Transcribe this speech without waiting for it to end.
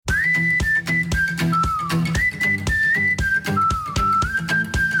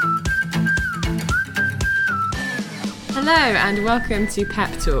Hello and welcome to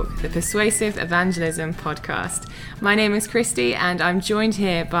Pep Talk, the Persuasive Evangelism podcast. My name is Christy and I'm joined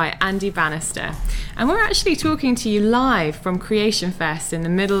here by Andy Bannister. And we're actually talking to you live from Creation Fest in the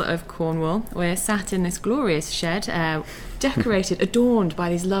middle of Cornwall. We're sat in this glorious shed, decorated, adorned by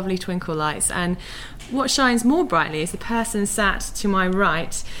these lovely twinkle lights. And what shines more brightly is the person sat to my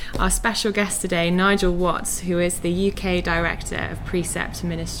right, our special guest today, Nigel Watts, who is the UK Director of Precept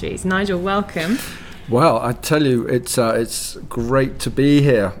Ministries. Nigel, welcome. Well, I tell you, it's great to be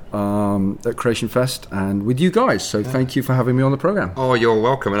here at Creation Fest and with you guys. So thank you for having me on the programme. Oh, you're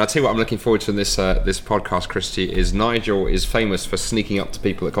welcome. And I tell you what I'm looking forward to in this podcast, Christy, is Nigel is famous for sneaking up to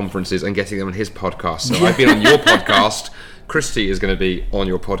people at conferences and getting them on his podcast. So I've been on your podcast. Christy is going to be on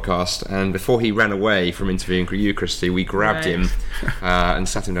your podcast, and before he ran away from interviewing you, Christy, we grabbed him and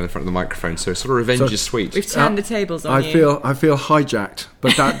sat him down in front of the microphone. So sort of revenge is sweet. We've turned the tables on you. I feel hijacked,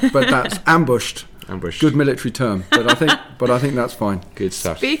 but that's ambushed. Good military term, but I think that's fine. Good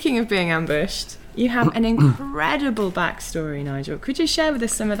stuff. Speaking of being ambushed, you have an incredible backstory, Nigel. Could you share with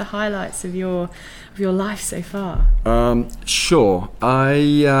us some of the highlights of your life so far? Sure.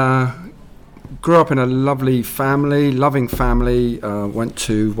 I grew up in a loving family. Went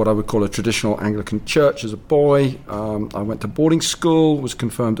to what I would call a traditional Anglican church as a boy. I went to boarding school, was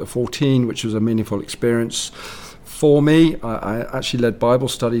confirmed at 14, which was a meaningful experience for me. I actually led Bible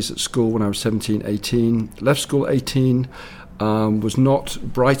studies at school when I was 17, 18. Left school at 18. Was not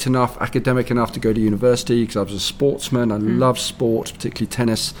bright enough, academic enough to go to university because I was a sportsman. I loved sport, particularly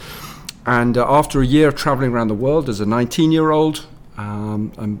tennis. And after a year of travelling around the world as a 19-year-old,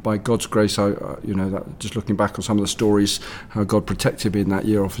 and by God's grace, just looking back on some of the stories, how God protected me in that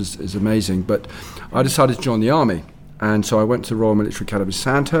year off is amazing. But I decided to join the army. And so I went to the Royal Military Academy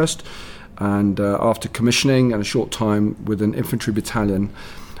Sandhurst. And after commissioning and a short time with an infantry battalion,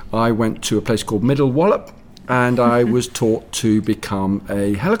 I went to a place called Middle Wallop, and I was taught to become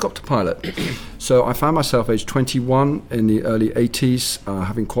a helicopter pilot. So I found myself aged 21 in the early 80s,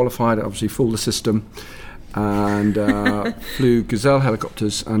 having qualified, obviously fooled the system, and flew Gazelle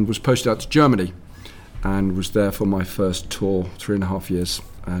helicopters and was posted out to Germany and was there for my first tour, 3.5 years,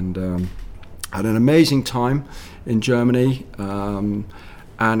 and had an amazing time in Germany. And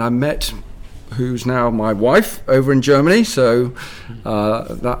I met who's now my wife over in Germany, so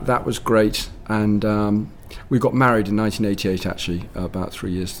that was great. And we got married in 1988, actually, about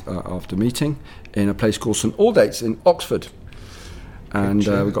 3 years after meeting, in a place called St Aldate's in Oxford. And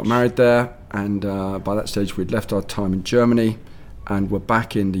we got married there, and by that stage we'd left our time in Germany and were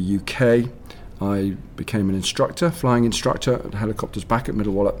back in the UK. I became an instructor, flying instructor at helicopters back at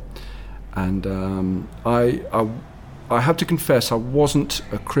Middle Wallop. And I have to confess, I wasn't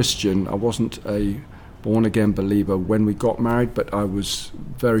a Christian. I wasn't a born-again believer when we got married, but I was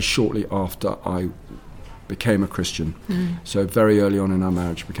very shortly after I became a Christian. So very early on in our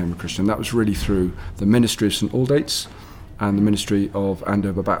marriage, I became a Christian. That was really through the ministry of St Aldate's and the ministry of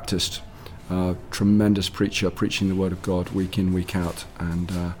Andover Baptist. Tremendous preacher, preaching the Word of God week in, week out.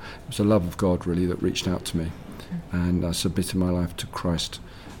 And it was the love of God, really, that reached out to me. And I submitted my life to Christ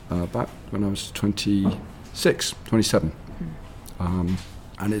back when I was 27.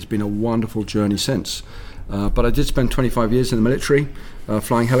 And it's been a wonderful journey since. But I did spend 25 years in the military,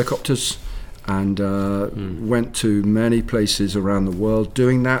 flying helicopters, and went to many places around the world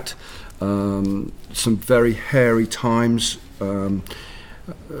doing that. Some very hairy times.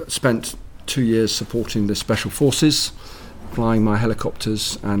 Spent 2 years supporting the Special Forces, flying my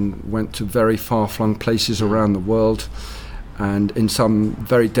helicopters, and went to very far-flung places around the world, and in some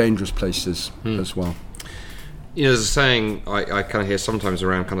very dangerous places as well. You know, there's a saying I kind of hear sometimes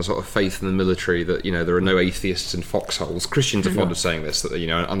around kind of sort of faith in the military that, you know, there are no atheists in foxholes. Christians are fond of saying this, that, you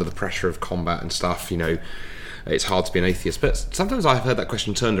know, under the pressure of combat and stuff, you know, it's hard to be an atheist. But sometimes I've heard that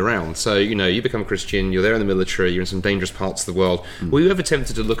question turned around. So, you know, you become a Christian, you're there in the military, you're in some dangerous parts of the world. Were you ever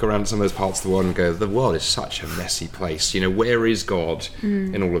tempted to look around at some of those parts of the world and go, the world is such a messy place, you know, where is God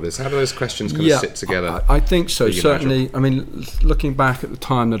in all of this? How do those questions kind of sit together? I think so, certainly. I mean, looking back at the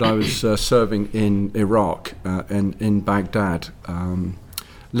time that I was serving in Iraq, in Baghdad,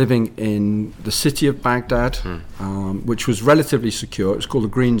 living in the city of Baghdad, which was relatively secure. It was called the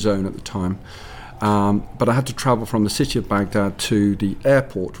Green Zone at the time. But I had to travel from the city of Baghdad to the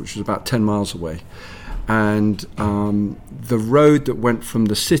airport, which was about 10 miles away. And the road that went from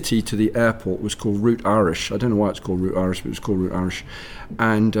the city to the airport was called Route Irish. I don't know why it's called Route Irish, but it was called Route Irish.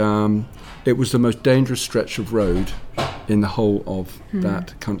 And it was the most dangerous stretch of road in the whole of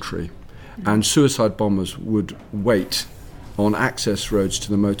that country. And suicide bombers would wait on access roads to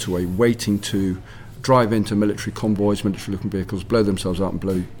the motorway, waiting to drive into military convoys, military-looking vehicles, blow themselves up and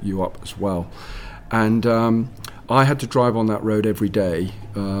blow you up as well. And I had to drive on that road every day,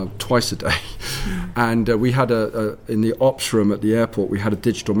 twice a day. And we had in the ops room at the airport, we had a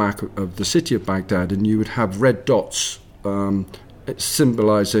digital map of the city of Baghdad, and you would have red dots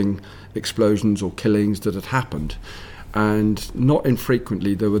symbolizing explosions or killings that had happened. And not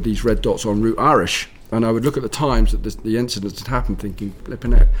infrequently, there were these red dots on Route Arish. And I would look at the times that the incident had happened, thinking,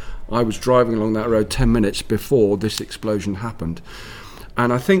 flipping it, I was driving along that road 10 minutes before this explosion happened.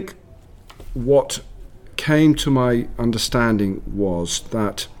 And I think what came to my understanding was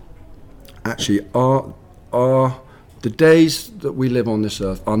that actually the days that we live on this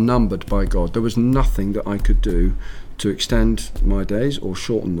earth are numbered by God. There was nothing that I could do to extend my days or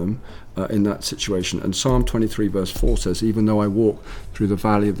shorten them in that situation. And Psalm 23 verse 4 says, even though I walk through the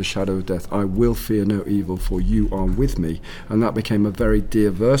valley of the shadow of death, I will fear no evil, for you are with me. And that became a very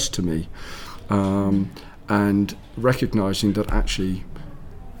dear verse to me. And recognizing that actually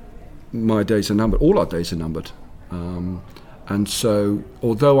my days are numbered, all our days are numbered. And so,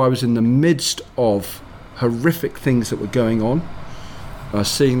 although I was in the midst of horrific things that were going on,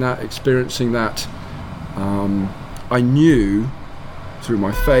 seeing that, experiencing that, I knew through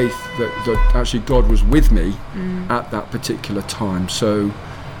my faith that actually God was with me at that particular time. So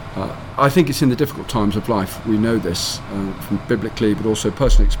I think it's in the difficult times of life, we know this from biblically, but also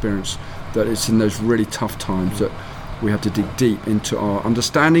personal experience, that it's in those really tough times that we have to dig deep into our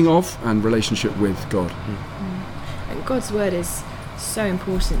understanding of and relationship with God. And God's word is so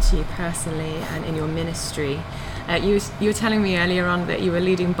important to you personally and in your ministry. You were telling me earlier on that you were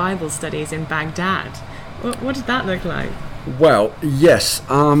leading Bible studies in Baghdad. What did that look like? Well, yes,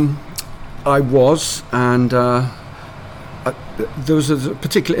 I was, and there was a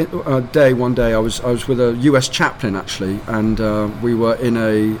particular day. One day, I was with a U.S. chaplain actually, and we were in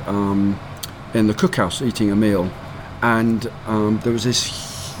the cookhouse eating a meal, and there was this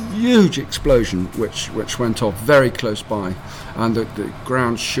huge explosion which went off very close by, and the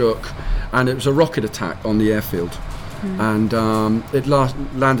ground shook, and it was a rocket attack on the airfield. And it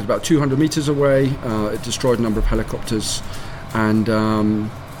landed about 200 meters away. It destroyed a number of helicopters, and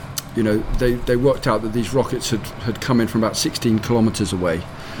they worked out that these rockets had come in from about 16 kilometers away.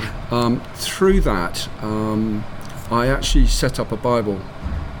 Through that, I actually set up a Bible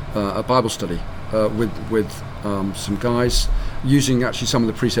study with some guys, using actually some of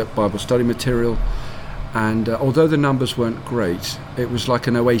the Precept Bible study material. And although the numbers weren't great, it was like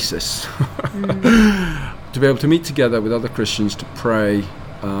an oasis. To be able to meet together with other Christians to pray,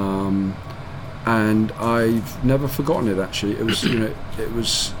 and I've never forgotten it. Actually, it was it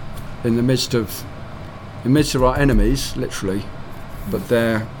was in the midst of our enemies, literally, but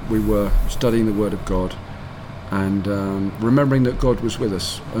there we were studying the Word of God and remembering that God was with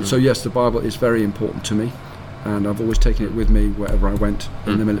us. And so yes, the Bible is very important to me, and I've always taken it with me wherever I went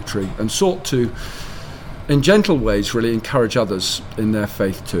in the military, and sought to, in gentle ways, really encourage others in their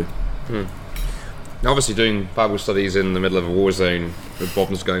faith too. Now, obviously, doing Bible studies in the middle of a war zone with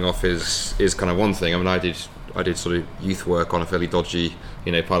bombs going off is kind of one thing. I mean, I did sort of youth work on a fairly dodgy,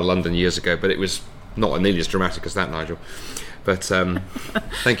 part of London years ago, but it was not nearly as dramatic as that, Nigel. But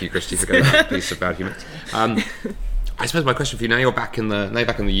thank you, Christy, for going that piece of bad humour. I suppose my question for you, now you're back in the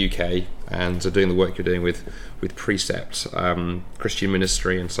UK and doing the work you're doing with Precept, Christian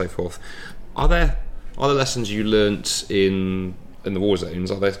ministry, and so forth. Are there lessons you learnt in the war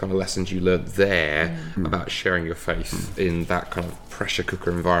zones? Are there kind of lessons you learnt there about sharing your faith in that kind of pressure cooker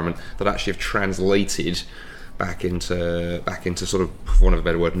environment that actually have translated back into sort of, for want of a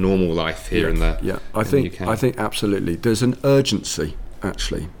better word, normal life here in the UK? I think absolutely. There's an urgency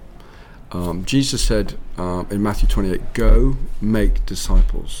actually. Jesus said in Matthew 28, "Go make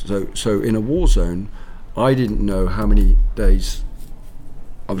disciples." So in a war zone, I didn't know how many days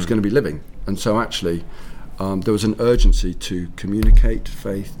I was going to be living, and so actually. There was an urgency to communicate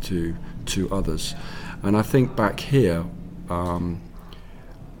faith to others. And I think back here,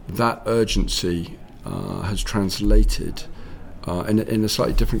 that urgency has translated in a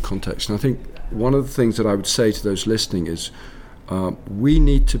slightly different context. And I think one of the things that I would say to those listening is we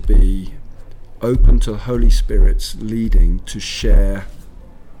need to be open to the Holy Spirit's leading to share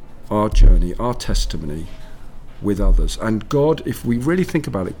our journey, our testimony with others. And God, if we really think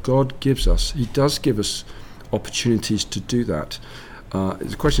about it, God He does give us opportunities to do that.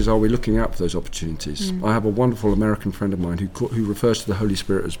 The question is, are we looking out for those opportunities? I have a wonderful American friend of mine who refers to the Holy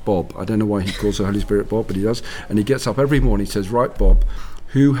Spirit as Bob. I don't know why he calls the Holy Spirit Bob, but he does. And he gets up every morning and says, "Right, Bob,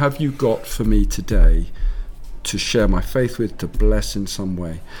 who have you got for me today to share my faith with, to bless in some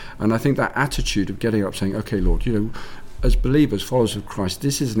way?" And I think that attitude of getting up saying, "Okay, Lord, as believers, followers of Christ,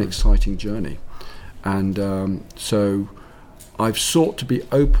 this is an exciting journey." And so I've sought to be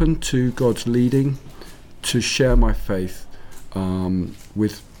open to God's leading, to share my faith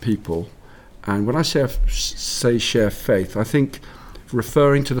with people. And when I say share faith, I think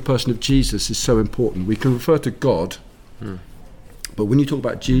referring to the person of Jesus is so important. We can refer to God, but when you talk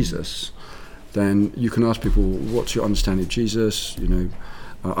about Jesus, then you can ask people, what's your understanding of Jesus?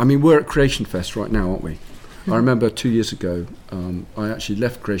 We're at Creation Fest right now, aren't we? I remember 2 years ago, I actually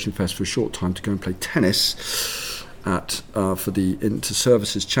left Creation Fest for a short time to go and play tennis for the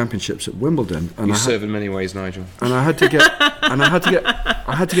Inter-Services Championships at Wimbledon. And you serve in many ways, Nigel. And I had to get a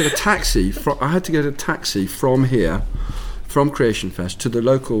taxi. I had to get a taxi from here, from Creation Fest, to the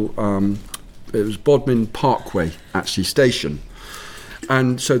local. It was Bodmin Parkway actually station.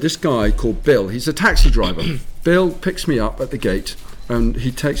 And so this guy called Bill, he's a taxi driver. Bill picks me up at the gate. And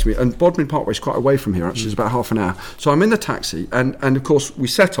he takes me, and Bodmin Parkway is quite away from here, actually, it's about half an hour. So I'm in the taxi, and of course we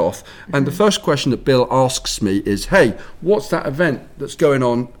set off, and the first question that Bill asks me is, hey, what's that event that's going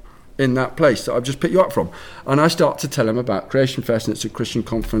on in that place that I've just picked you up from? And I start to tell him about Creation Fest, and it's a Christian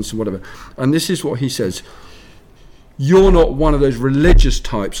conference and whatever. And this is what he says: you're not one of those religious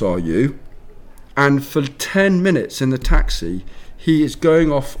types, are you? And for 10 minutes in the taxi, he is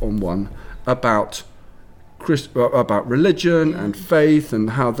going off on one about religion and faith and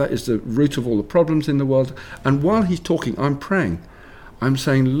how that is the root of all the problems in the world. And while he's talking, I'm praying. I'm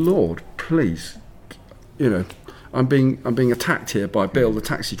saying, Lord, please, I'm being attacked here by Bill, the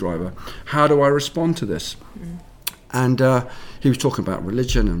taxi driver. How do I respond to this? And he was talking about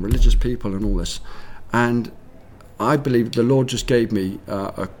religion and religious people and all this. And I believe the Lord just gave me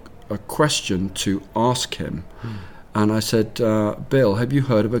a question to ask him. And I said, Bill, have you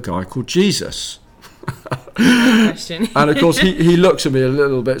heard of a guy called Jesus? Question. And of course he looks at me a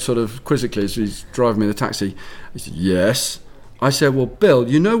little bit sort of quizzically as he's driving me in the taxi. He said, yes. I said, well, Bill,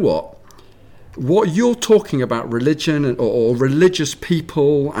 you know what you're talking about, religion or religious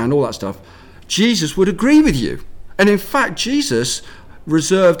people and all that stuff, Jesus would agree with you. And in fact, Jesus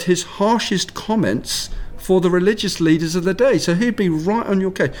reserved his harshest comments for the religious leaders of the day, so he'd be right on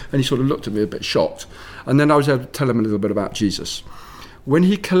your case. And he sort of looked at me a bit shocked, and then I was able to tell him a little bit about Jesus. When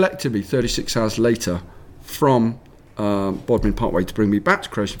he collected me 36 hours later from Bodmin Parkway to bring me back to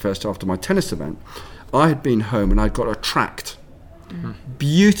Creation Fest after my tennis event, I had been home and I'd got a tract.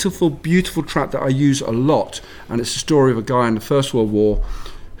 Beautiful, beautiful tract that I use a lot. And it's a story of a guy in the First World War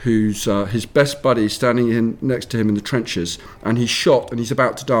who's his best buddy standing next to him in the trenches, and he's shot and he's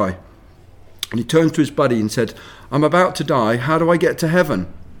about to die. And he turns to his buddy and said, I'm about to die, how do I get to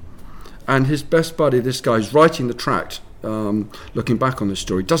heaven? And his best buddy, this guy's writing the tract, looking back on this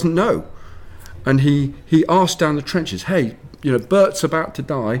story, doesn't know. And he asked down the trenches, hey, Bert's about to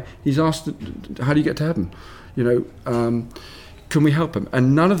die. He's asked, how do you get to heaven? Can we help him?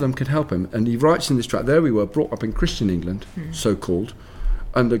 And none of them could help him. And he writes in this tract, there we were, brought up in Christian England, so-called,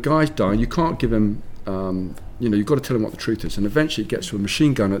 and the guy's dying. You can't give him, you've got to tell him what the truth is. And eventually it gets to a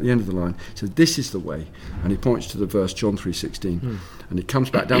machine gun at the end of the line. He says, this is the way. And he points to the verse, John 3:16. And he comes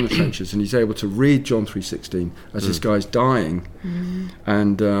back down the trenches and he's able to read John 3:16 as this guy's dying.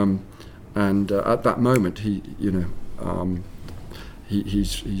 And at that moment,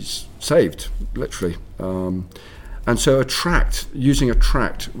 he's saved, literally. And so using a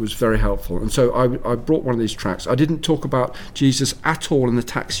tract was very helpful. And so I brought one of these tracts. I didn't talk about Jesus at all in the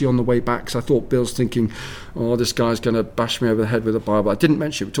taxi on the way back, because I thought Bill's thinking, oh, this guy's going to bash me over the head with a Bible. I didn't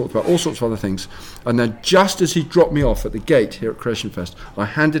mention it. We talked about all sorts of other things. And then just as he dropped me off at the gate here at Creation Fest, I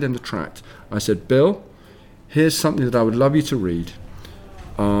handed him the tract. I said, Bill, here's something that I would love you to read.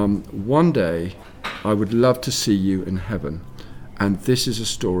 One day, I would love to see you in heaven. And this is a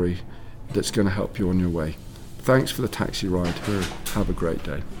story that's going to help you on your way. Thanks for the taxi ride. Have a great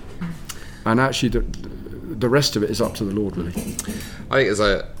day. And actually, the rest of it is up to the Lord, really. I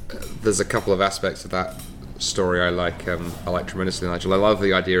think there's a couple of aspects of that story I like tremendously, Nigel. I love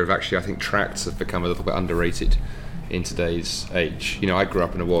the idea of I think tracts have become a little bit underrated in today's age. I grew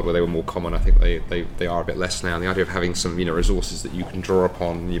up in a world where they were more common. I think they are a bit less now. And the idea of having some resources that you can draw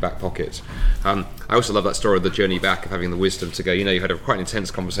upon in your back pocket. I also love that story of the journey back, of having the wisdom to go, you had a quite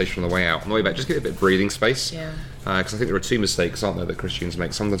intense conversation on the way out. On the way back, just give it a bit of breathing space. Yeah. Because I think there are two mistakes, aren't there, that Christians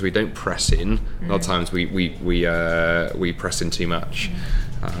make. Sometimes we don't press in. A lot of times we press in too much.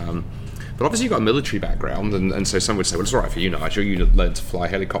 But obviously you've got a military background, and so some would say, well, it's all right for you, Nigel. You learned to fly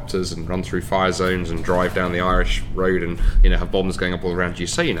helicopters and run through fire zones and drive down the Irish road and, have bombs going up all around you.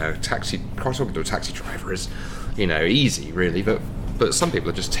 So, talking to a taxi driver is, easy, really. But some people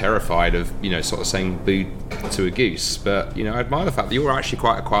are just terrified of, sort of saying boo to a goose. But, I admire the fact that you're actually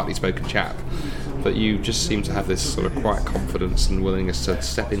quite a quietly spoken chap. but you just seem to have this sort of quiet confidence and willingness to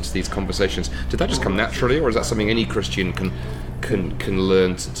step into these conversations. Did that just come naturally, or is that something any Christian can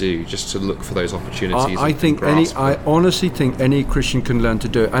learn to do, just to look for those opportunities? I honestly think any Christian can learn to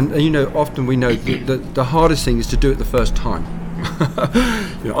do it. And often we know the hardest thing is to do it the first time.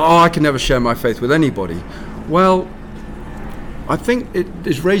 I can never share my faith with anybody. Well, I think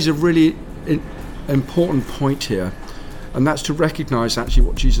it raises a really important point here, and that's to recognize actually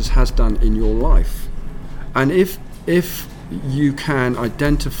what Jesus has done in your life. And if you can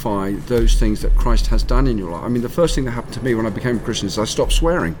identify those things that Christ has done in your life. I mean, the first thing that happened to me when I became a Christian is I stopped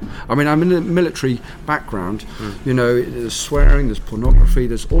swearing. I mean, I'm in a military background, there's swearing, there's pornography,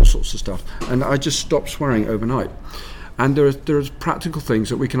 there's all sorts of stuff, and I just stopped swearing overnight. And there's practical things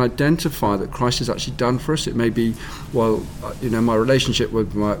that we can identify that Christ has actually done for us. It may be, my relationship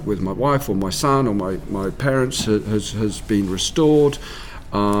with my wife or my son or my parents has been restored.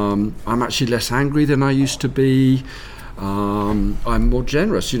 I'm actually less angry than I used to be. I'm more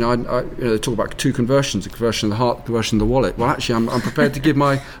generous. They talk about two conversions: the conversion of the heart, the conversion of the wallet. Well, actually, I'm prepared to give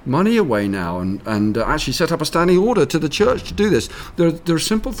my money away now and actually set up a standing order to the church to do this. There are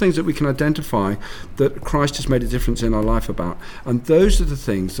simple things that we can identify that Christ has made a difference in our life about, and those are the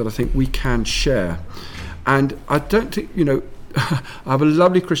things that I think we can share. And I don't think, I have a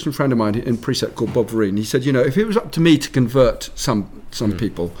lovely Christian friend of mine in Precept called Bob Vereen. He said, if it was up to me to convert some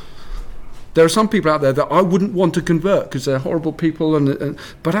people, there are some people out there that I wouldn't want to convert because they're horrible people,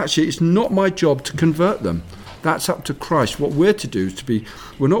 but actually it's not my job to convert them. That's up to Christ. What we're to do is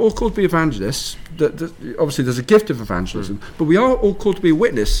we're not all called to be evangelists. Obviously there's a gift of evangelism, but we are all called to be a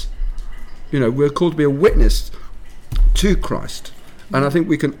witness. We're called to be a witness to Christ. And I think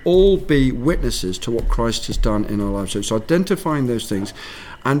we can all be witnesses to what Christ has done in our lives. So it's identifying those things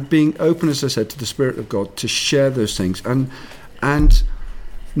and being open, as I said, to the Spirit of God to share those things and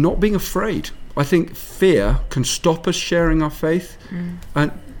not being afraid. I think fear can stop us sharing our faith,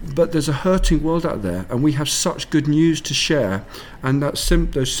 but there's a hurting world out there, and we have such good news to share, and those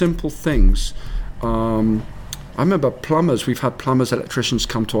simple things. I remember plumbers. We've had plumbers, electricians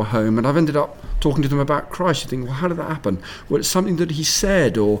come to our home, and I've ended up talking to them about Christ. You think, well, how did that happen? Well, it's something that he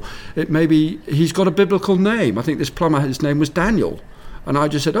said, or it maybe he's got a biblical name. I think this plumber, his name was Daniel, and I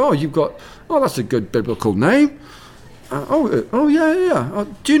just said, that's a good biblical name. Yeah.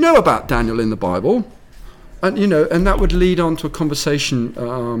 Do you know about Daniel in the Bible? And and that would lead on to a conversation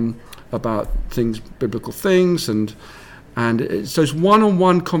about biblical things, and it's those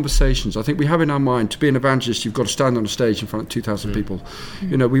one-on-one conversations. I think we have in our mind, to be an evangelist, you've got to stand on a stage in front of 2,000 people.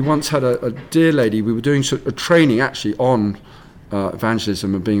 We once had a dear lady. We were doing a training actually on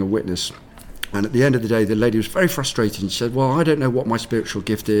evangelism and being a witness. And at the end of the day, the lady was very frustrated and she said, well, I don't know what my spiritual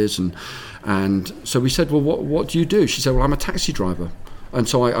gift is. And so we said, well, what do you do? She said, well, I'm a taxi driver. And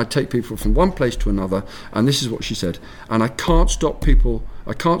so I take people from one place to another. And this is what she said. And I can't stop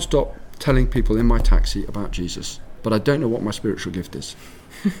telling people in my taxi about Jesus. But I don't know what my spiritual gift is.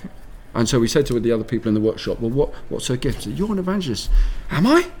 And so we said to the other people in the workshop, well, what's her gift? She said, you're an evangelist. Am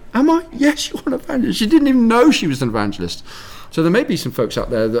I? Yes, you're an evangelist. She didn't even know she was an evangelist. So there may be some folks out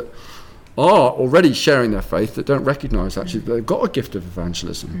there that are already sharing their faith that don't recognise actually they've got a gift of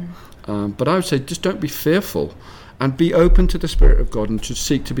evangelism. But I would say just don't be fearful and be open to the Spirit of God and to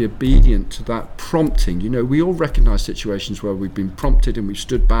seek to be obedient to that prompting. We all recognise situations where we've been prompted and we've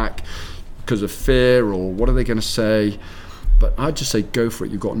stood back because of fear or what are they going to say. But I'd just say go for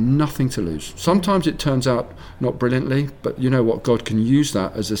it. You've got nothing to lose. Sometimes it turns out not brilliantly, but you know what? God can use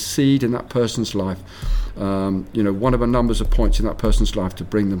that as a seed in that person's life. One of a numbers of points in that person's life to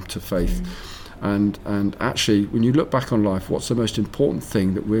bring them to faith. And actually, when you look back on life, what's the most important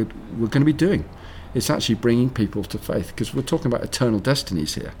thing that we're going to be doing? It's actually bringing people to faith, because we're talking about eternal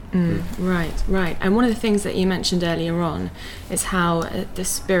destinies here. Right. And one of the things that you mentioned earlier on is how the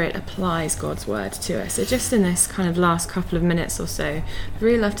Spirit applies God's word to us. So just in this kind of last couple of minutes or so, I'd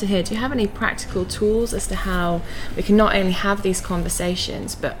really love to hear, do you have any practical tools as to how we can not only have these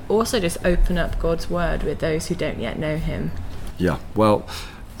conversations, but also just open up God's word with those who don't yet know him? Yeah, well,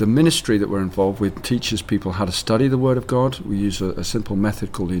 the ministry that we're involved with teaches people how to study the Word of God. We use a simple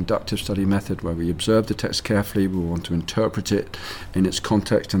method called the inductive study method, where we observe the text carefully, we want to interpret it in its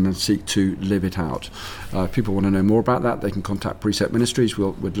context and then seek to live it out. If people want to know more about that, they can contact Precept Ministries.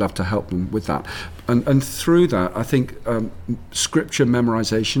 We'd love to help them with that. And through that, I think scripture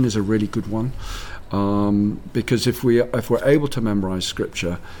memorization is a really good one, because if we're able to memorize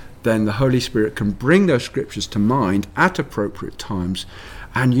scripture, then the Holy Spirit can bring those scriptures to mind at appropriate times.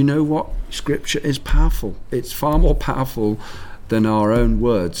 And you know what? Scripture is powerful. It's far more powerful than our own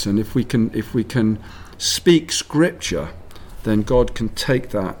words. And if we can speak Scripture, then God can take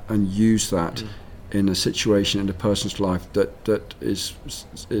that and use that in a situation in a person's life that is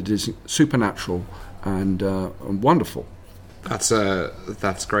supernatural and wonderful.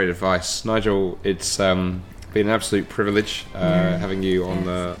 That's great advice, Nigel. It's been an absolute privilege having you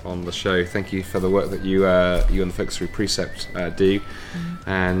on the show. Thank you for the work that you and the folks through Precept do.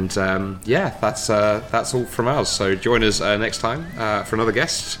 And that's all from us. So join us next time for another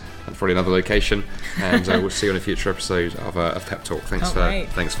guest and probably another location. And we'll see you on a future episode of Pep Talk.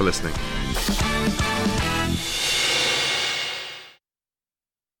 Thanks for listening.